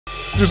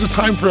There's a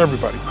time for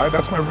everybody.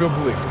 That's my real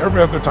belief. Everybody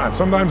has their time.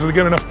 Sometimes they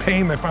get enough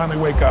pain, they finally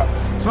wake up.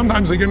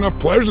 Sometimes they get enough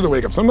pleasure to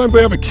wake up. Sometimes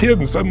they have a kid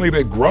and suddenly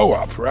they grow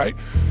up, right?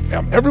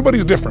 Yeah,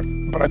 everybody's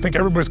different, but I think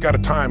everybody's got a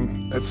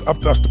time. It's up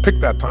to us to pick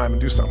that time and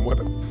do something with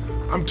it.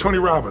 I'm Tony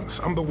Robbins.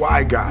 I'm the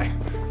why guy.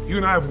 You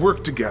and I have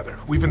worked together.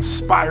 We've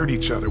inspired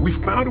each other. We've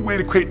found a way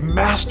to create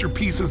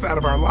masterpieces out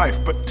of our life.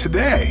 But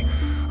today,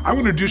 I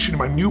want to introduce you to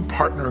my new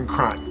partner in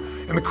crime.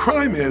 And the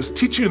crime is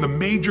teaching you the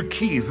major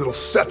keys that'll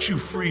set you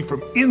free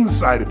from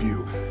inside of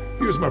you.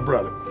 Here's my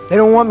brother. They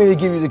don't want me to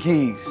give you the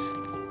keys.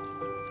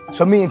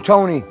 So me and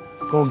Tony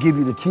gonna give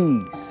you the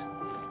keys.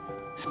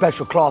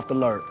 Special cloth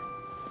alert.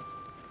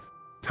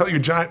 Tell your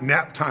giant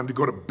nap time to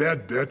go to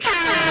bed, bitch.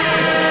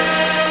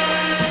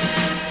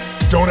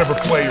 Don't ever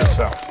play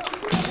yourself.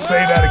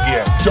 Say that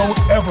again. Don't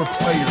ever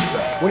play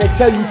yourself. When they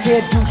tell you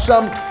can't do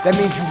something, that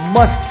means you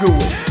must do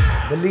it.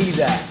 Believe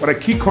that. What I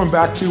keep coming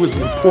back to is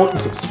the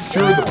importance of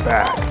secure the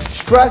bag.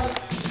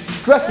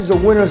 Stress is a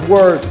winner's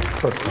word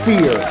for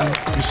fear.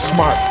 You're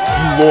smart,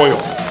 you're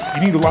loyal.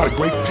 You need a lot of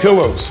great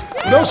pillows.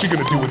 What else are you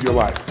gonna do with your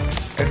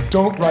life? And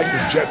don't ride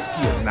your jet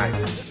ski at night.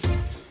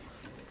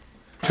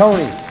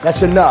 Tony,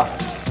 that's enough.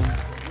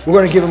 We're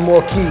gonna give him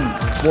more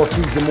keys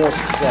to more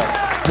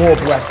success, more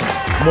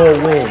blessings, more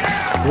wins.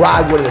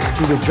 Ride with us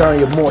through the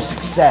journey of more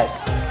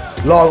success.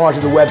 Log on to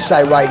the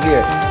website right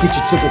here. Get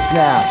your tickets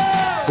now.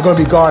 We're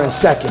gonna be gone in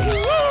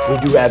seconds. We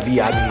do have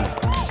VIP.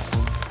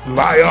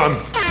 Lion.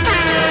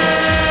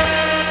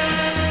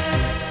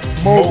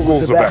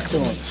 Moguls of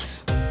Excellence.